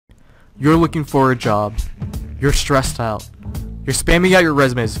You're looking for a job. You're stressed out. You're spamming out your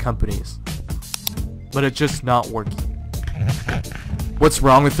resumes to companies. But it's just not working. What's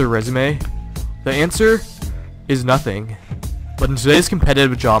wrong with your resume? The answer is nothing. But in today's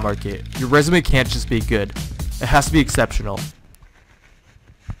competitive job market, your resume can't just be good. It has to be exceptional.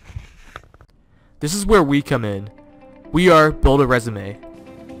 This is where we come in. We are Build a Resume.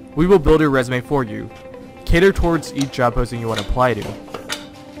 We will build your resume for you. Cater towards each job posting you want to apply to.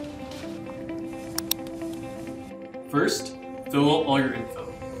 First, fill out all your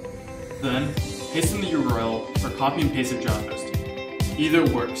info. Then, paste in the URL or copy and paste a job posting. Either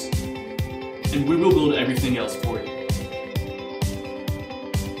works. And we will build everything else for you.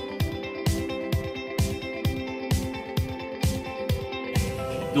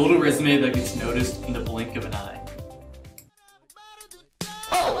 Build a resume that gets noticed in the blink of an eye.